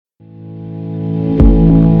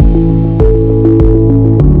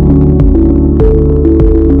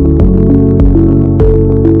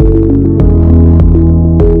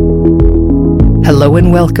Hello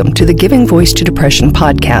and welcome to the Giving Voice to Depression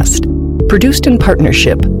podcast, produced in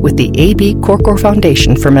partnership with the A.B. Korkor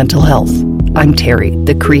Foundation for Mental Health. I'm Terry,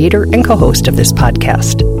 the creator and co-host of this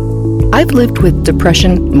podcast. I've lived with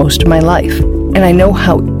depression most of my life, and I know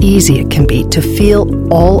how easy it can be to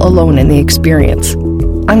feel all alone in the experience.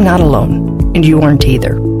 I'm not alone, and you aren't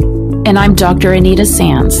either. And I'm Dr. Anita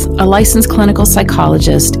Sands, a licensed clinical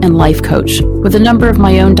psychologist and life coach with a number of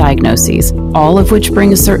my own diagnoses, all of which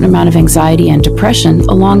bring a certain amount of anxiety and depression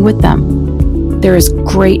along with them. There is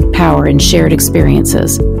great power in shared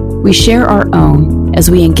experiences. We share our own as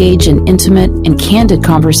we engage in intimate and candid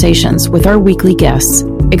conversations with our weekly guests,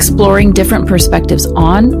 exploring different perspectives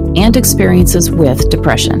on and experiences with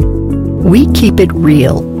depression. We keep it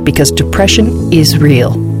real because depression is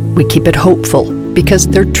real. We keep it hopeful because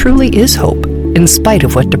there truly is hope, in spite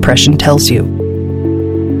of what depression tells you.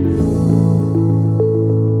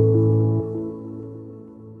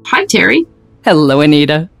 Hi, Terry. Hello,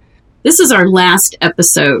 Anita. This is our last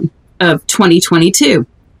episode of 2022,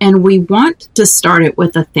 and we want to start it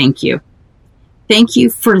with a thank you. Thank you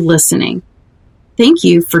for listening. Thank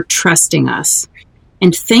you for trusting us.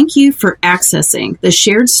 And thank you for accessing the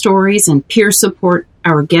shared stories and peer support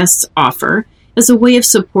our guests offer as a way of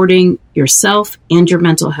supporting yourself and your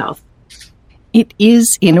mental health. It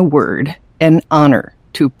is, in a word, an honor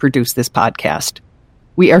to produce this podcast.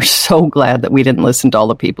 We are so glad that we didn't listen to all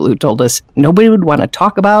the people who told us nobody would want to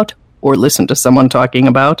talk about or listen to someone talking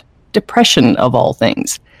about depression of all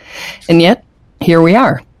things. And yet, here we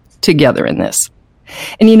are, together in this.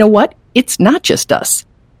 And you know what? It's not just us.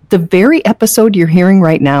 The very episode you're hearing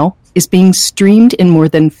right now is being streamed in more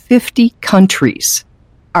than 50 countries.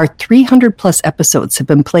 Our 300-plus episodes have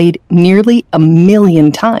been played nearly 1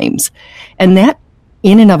 million times, and that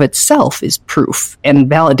in and of itself is proof and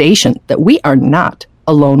validation that we are not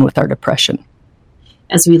alone with our depression.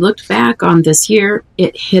 As we looked back on this year,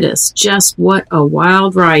 it hit us just what a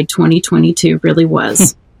wild ride 2022 really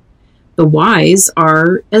was. The whys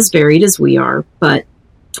are as varied as we are, but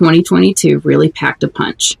 2022 really packed a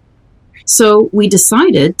punch. So we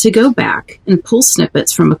decided to go back and pull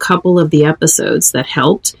snippets from a couple of the episodes that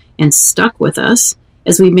helped and stuck with us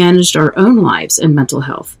as we managed our own lives and mental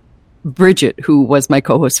health. Bridget, who was my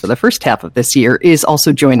co-host for the first half of this year, is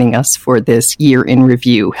also joining us for this year in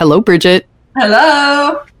review. Hello, Bridget.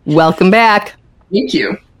 Hello. Welcome back. Thank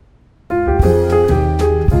you.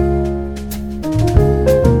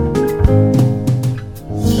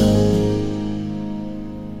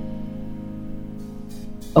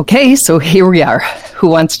 Okay, so here we are. Who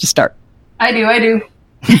wants to start? I do.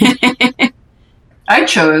 I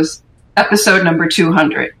chose episode number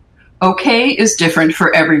 200. Okay is different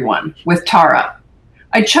for everyone, with Tara.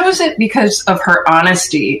 I chose it because of her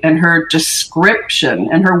honesty and her description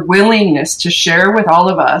and her willingness to share with all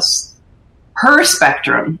of us her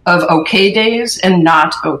spectrum of okay days and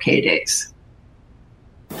not okay days.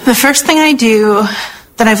 The first thing I do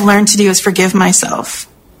that I've learned to do is forgive myself.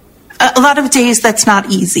 A lot of days that's not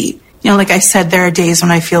easy. You know, like I said, there are days when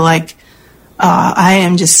I feel like I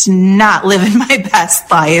am just not living my best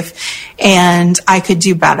life and I could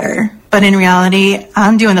do better. But in reality,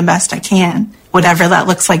 I'm doing the best I can, whatever that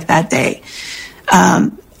looks like that day.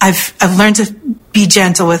 I've learned to be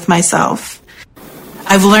gentle with myself.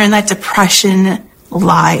 I've learned that depression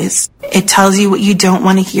lies. It tells you what you don't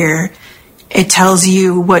want to hear. It tells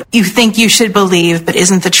you what you think you should believe, but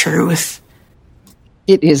isn't the truth.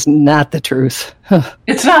 It is not the truth.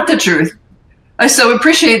 It's not the truth. I so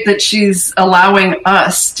appreciate that she's allowing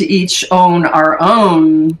us to each own our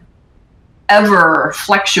own ever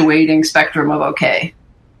fluctuating spectrum of okay.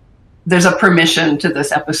 There's a permission to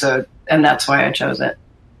this episode, and that's why I chose it.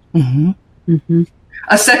 Mm-hmm. Mm-hmm.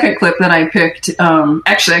 A second clip that I picked,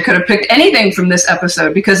 actually I could have picked anything from this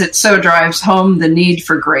episode because it so drives home the need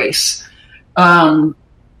for grace. To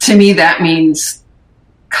me, that means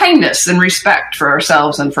kindness and respect for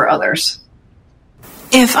ourselves and for others.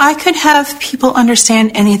 If I could have people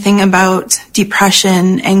understand anything about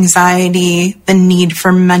depression, anxiety, the need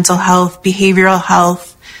for mental health, behavioral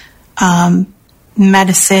health,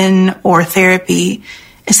 medicine, or therapy,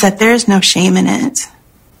 is that there is no shame in it.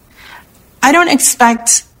 I don't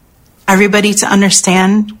expect everybody to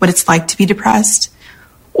understand what it's like to be depressed,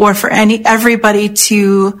 or for everybody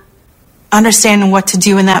to understand what to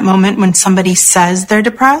do in that moment when somebody says they're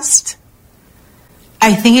depressed.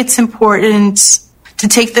 I think it's important to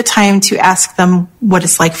take the time to ask them what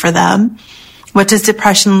it's like for them. What does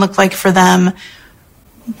depression look like for them?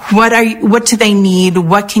 What do they need?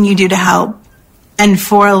 What can you do to help? And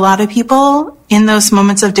for a lot of people in those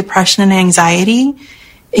moments of depression and anxiety,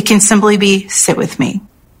 it can simply be sit with me.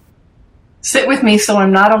 Sit with me so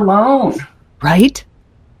I'm not alone. right?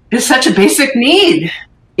 It's such a basic need.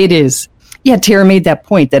 It is. Yeah, Tara made that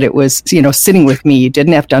point that it was, sitting with me. You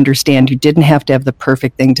didn't have to understand. You didn't have to have the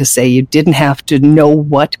perfect thing to say. You didn't have to know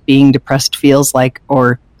what being depressed feels like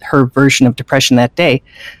or her version of depression that day.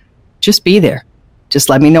 Just be there. Just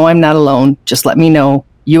let me know I'm not alone. Just let me know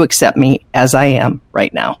you accept me as I am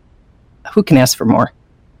right now. Who can ask for more?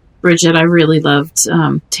 Bridget, I really loved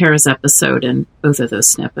Tara's episode and both of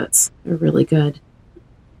those snippets. They're really good.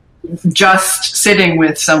 Just sitting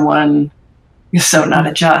with someone is so not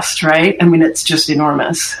a just, right? I mean, it's just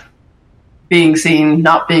enormous. Being seen,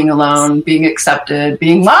 not being alone, being accepted,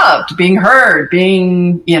 being loved, being heard,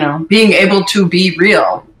 being able to be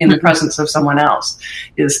real in the presence of someone else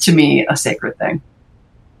is, to me, a sacred thing.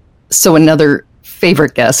 So another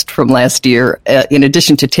favorite guest from last year, in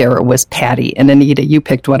addition to Tara, was Patty. And Anita, you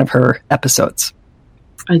picked one of her episodes.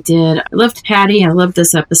 I did. I loved Patty. I loved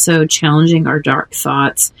this episode, Challenging Our Dark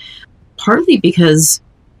Thoughts, partly because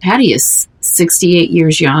Patty is 68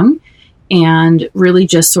 years young and really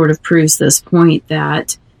just sort of proves this point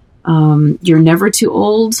that you're never too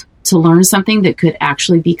old to learn something that could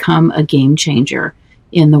actually become a game changer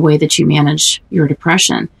in the way that you manage your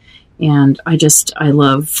depression. And I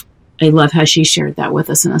love how she shared that with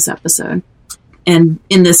us in this episode. And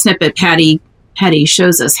in this snippet, Patty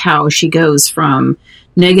shows us how she goes from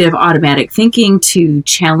negative automatic thinking to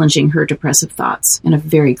challenging her depressive thoughts in a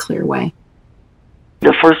very clear way.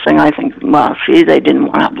 The first thing I think, well, see, they didn't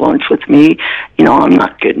want to have lunch with me. I'm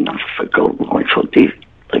not good enough to go to lunch with these.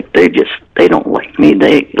 Like, they don't like me.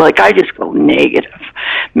 I just go negative,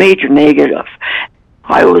 major negative.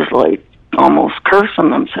 I was like almost cursing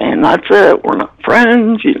them, saying, that's it, we're not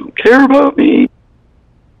friends, you don't care about me.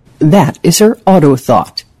 That is her auto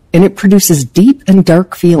thought, and it produces deep and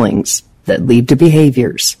dark feelings that lead to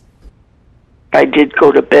behaviors. I did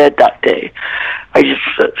go to bed that day. I just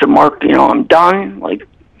said to Mark, I'm done. Like,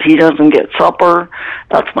 he doesn't get supper.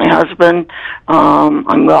 That's my husband.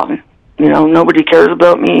 I'm gone. Nobody cares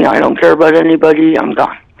about me. I don't care about anybody. I'm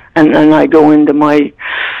gone. And then I go into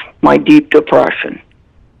my deep depression.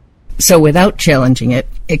 So without challenging it,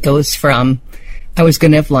 it goes from, I was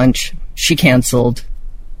going to have lunch, she canceled,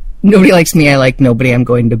 nobody likes me, I like nobody, I'm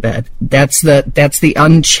going to bed. That's the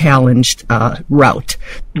unchallenged route.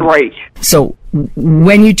 Right. So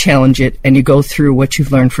when you challenge it and you go through what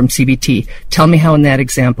you've learned from CBT, tell me how in that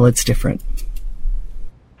example it's different.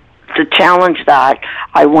 To challenge that,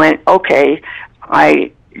 I went, okay,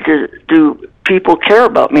 do people care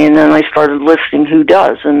about me? And then I started listing who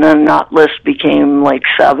does. And then that list became like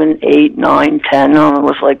 7, 8, 9, 10. And it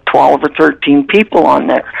was like 12 or 13 people on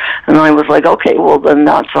there. And I was like, okay, well, then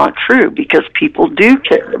that's not true because people do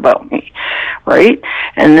care about me, right?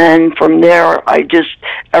 And then from there,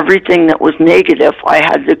 everything that was negative, I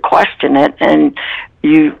had to question it. And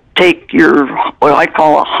you take what I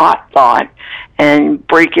call a hot thought and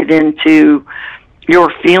break it into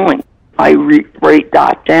your feeling. I write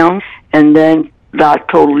that down, and then that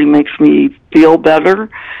totally makes me feel better,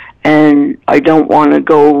 and I don't want to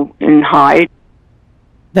go and hide.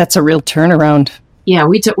 That's a real turnaround. Yeah,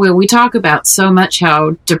 we talk about so much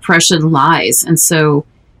how depression lies, and so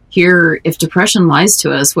here, if depression lies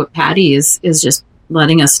to us, what Patty is just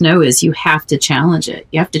letting us know is you have to challenge it.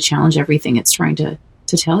 You have to challenge everything it's trying to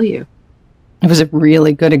tell you. It was a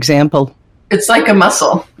really good example. It's like a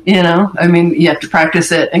muscle, I mean, you have to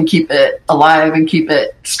practice it and keep it alive and keep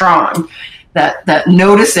it strong. That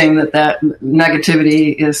noticing that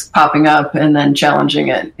negativity is popping up and then challenging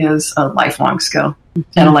it is a lifelong skill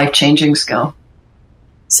and a life-changing skill.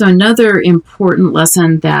 So another important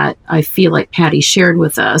lesson that I feel like Patty shared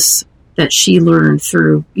with us that she learned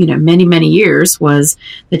through, many, many years was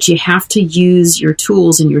that you have to use your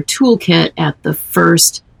tools in your toolkit at the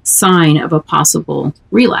first sign of a possible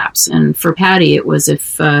relapse. And for Patty, it was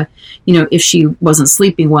if she wasn't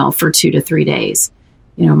sleeping well for 2 to 3 days.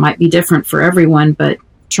 It might be different for everyone, but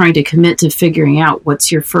trying to commit to figuring out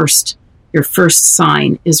what's your first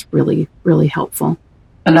sign is really, really helpful.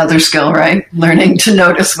 Another skill, right? Learning to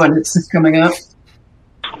notice when it's coming up.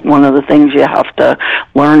 One of the things you have to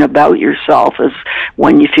learn about yourself is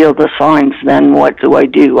when you feel the signs, then what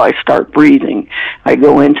do? I start breathing. I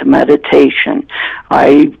go into meditation.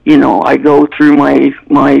 I go through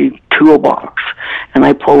my toolbox and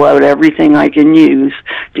I pull out everything I can use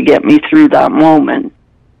to get me through that moment.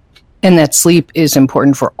 And that sleep is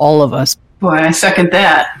important for all of us. Boy, I second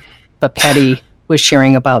that. But Patty was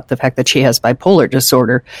sharing about the fact that she has bipolar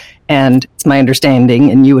disorder. And it's my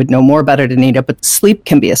understanding, and you would know more about it, Anita, but sleep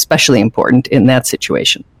can be especially important in that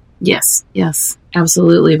situation. Yes,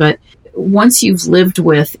 absolutely. But once you've lived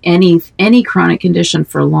with any chronic condition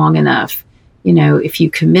for long enough, if you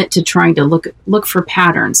commit to trying to look for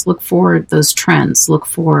patterns, look for those trends, look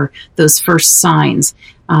for those first signs,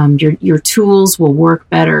 your tools will work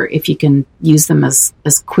better if you can use them as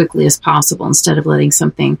quickly as possible instead of letting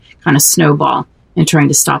something kind of snowball and trying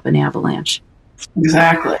to stop an avalanche.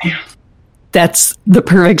 Exactly. That's the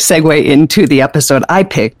perfect segue into the episode I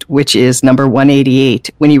picked, which is number 188,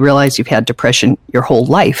 when you realize you've had depression your whole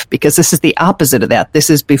life, because this is the opposite of that. This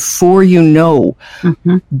is before you know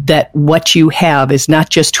that what you have is not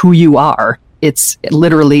just who you are. It's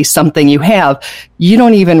literally something you have. You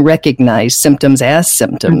don't even recognize symptoms as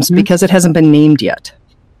symptoms because it hasn't been named yet.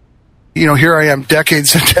 Here I am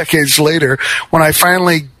decades and decades later, when I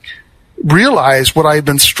finally realized what I had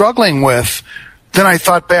been struggling with. Then I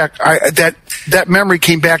thought back, that memory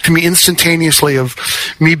came back to me instantaneously of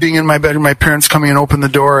me being in my bedroom, my parents coming and open the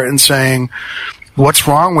door and saying, "What's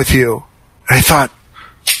wrong with you?" And I thought,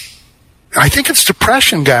 I think it's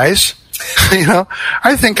depression, guys.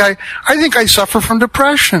 I think I suffer from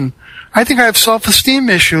depression. I think I have self-esteem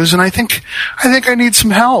issues, and I think I need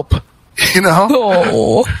some help.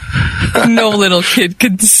 Oh, no little kid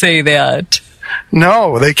could say that.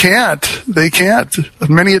 No, they can't. They can't.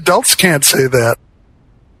 Many adults can't say that.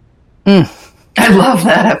 I love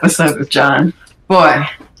that episode with John. Boy,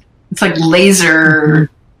 it's like laser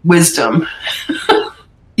wisdom.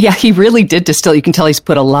 Yeah, he really did distill. You can tell he's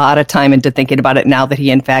put a lot of time into thinking about it now that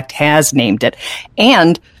he, in fact, has named it.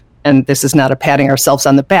 And this is not a patting ourselves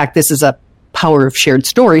on the back. This is a power of shared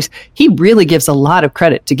stories. He really gives a lot of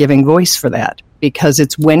credit to giving voice for that, because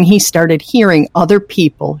it's when he started hearing other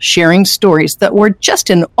people sharing stories that were just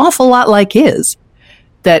an awful lot like his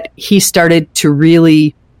that he started to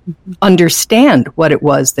really understand what it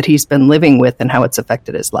was that he's been living with and how it's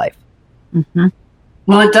affected his life.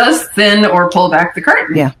 Well, it does thin or pull back the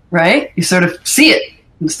curtain, right? You sort of see it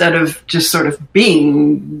instead of just sort of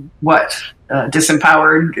being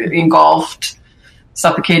disempowered, engulfed,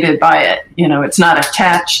 suffocated by it. It's not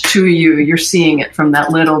attached to you. You're seeing it from that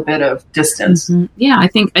little bit of distance. Yeah, I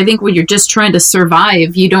think when you're just trying to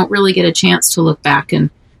survive, you don't really get a chance to look back and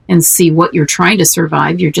see what you're trying to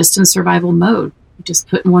survive. You're just in survival mode. You're just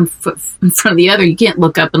putting one foot in front of the other. You can't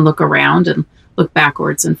look up and look around and look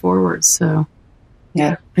backwards and forwards. So,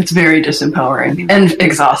 yeah, it's very disempowering and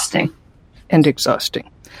exhausting.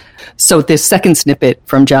 So this second snippet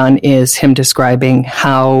from John is him describing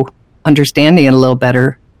how understanding it a little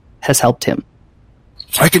better has helped him.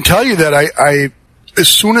 I can tell you that I as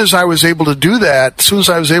soon as I was able to do that, as soon as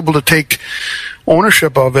I was able to take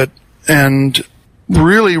ownership of it and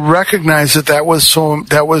really recognize that was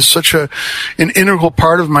such an integral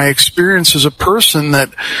part of my experience as a person, that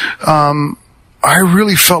I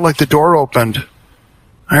really felt like the door opened.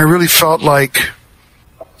 I really felt like,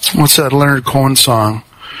 what's that Leonard Cohen song?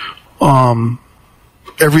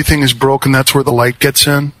 Everything is broken, that's where the light gets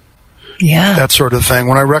in. Yeah. That sort of thing.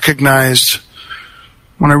 When I really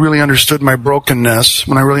understood my brokenness,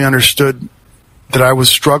 when I really understood that I was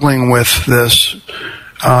struggling with this,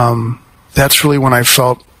 that's really when I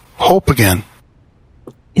felt hope again.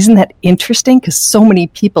 Isn't that interesting? Because so many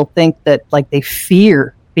people think that they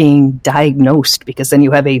fear being diagnosed because then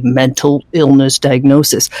you have a mental illness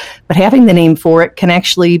diagnosis. But having the name for it can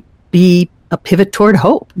actually be a pivot toward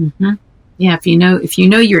hope. Yeah, if you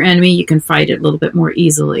know your enemy, you can fight it a little bit more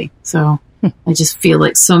easily. So I just feel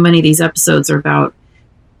like so many of these episodes are about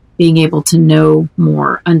being able to know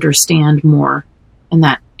more, understand more,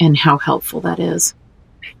 and how helpful that is.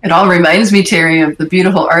 It all reminds me, Terry, of the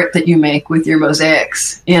beautiful art that you make with your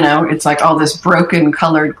mosaics. It's like all this broken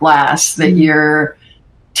colored glass that you're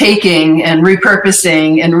taking and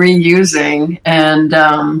repurposing and reusing and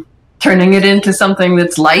turning it into something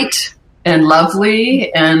that's light and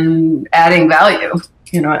lovely and adding value.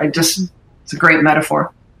 It's a great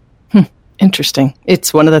metaphor. Interesting.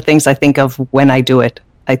 It's one of the things I think of when I do it.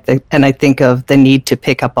 I think of the need to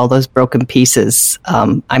pick up all those broken pieces.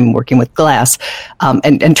 I'm working with glass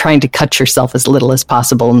and trying to cut yourself as little as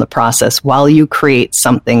possible in the process while you create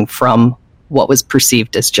something from what was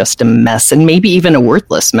perceived as just a mess, and maybe even a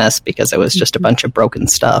worthless mess because it was just a bunch of broken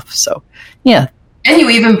stuff. So, yeah. And you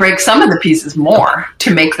even break some of the pieces more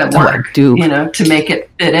to make them work, to make it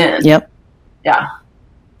fit in. Yep. Yeah.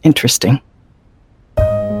 Interesting.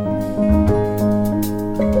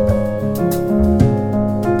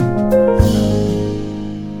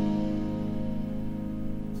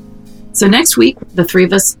 So next week, the three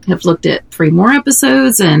of us have looked at 3 more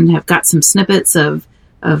episodes and have got some snippets of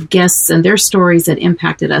guests and their stories that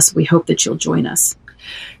impacted us. We hope that you'll join us.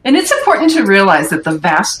 And it's important to realize that the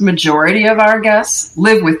vast majority of our guests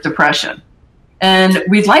live with depression. And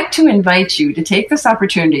we'd like to invite you to take this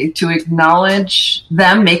opportunity to acknowledge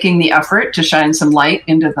them making the effort to shine some light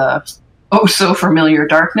into the oh so familiar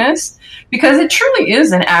darkness, because it truly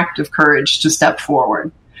is an act of courage to step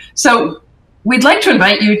forward. So we'd like to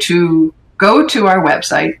invite you to go to our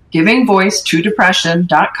website,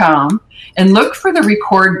 givingvoicetodepression.com, and look for the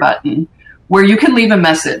record button where you can leave a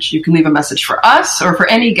message. You can leave a message for us or for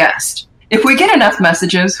any guest. If we get enough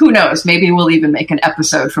messages, who knows, maybe we'll even make an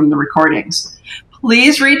episode from the recordings.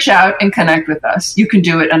 Please reach out and connect with us. You can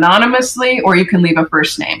do it anonymously or you can leave a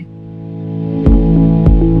first name.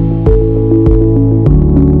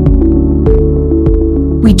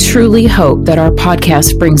 We truly hope that our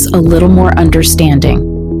podcast brings a little more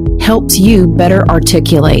understanding, helps you better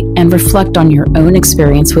articulate and reflect on your own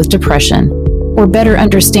experience with depression, or better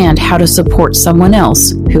understand how to support someone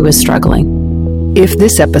else who is struggling. If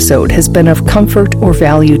this episode has been of comfort or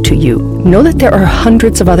value to you, know that there are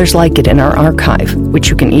hundreds of others like it in our archive, which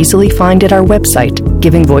you can easily find at our website,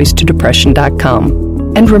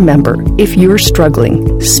 givingvoicetodepression.com. And remember, if you're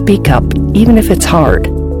struggling, speak up, even if it's hard.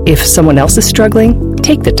 If someone else is struggling,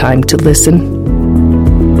 take the time to listen.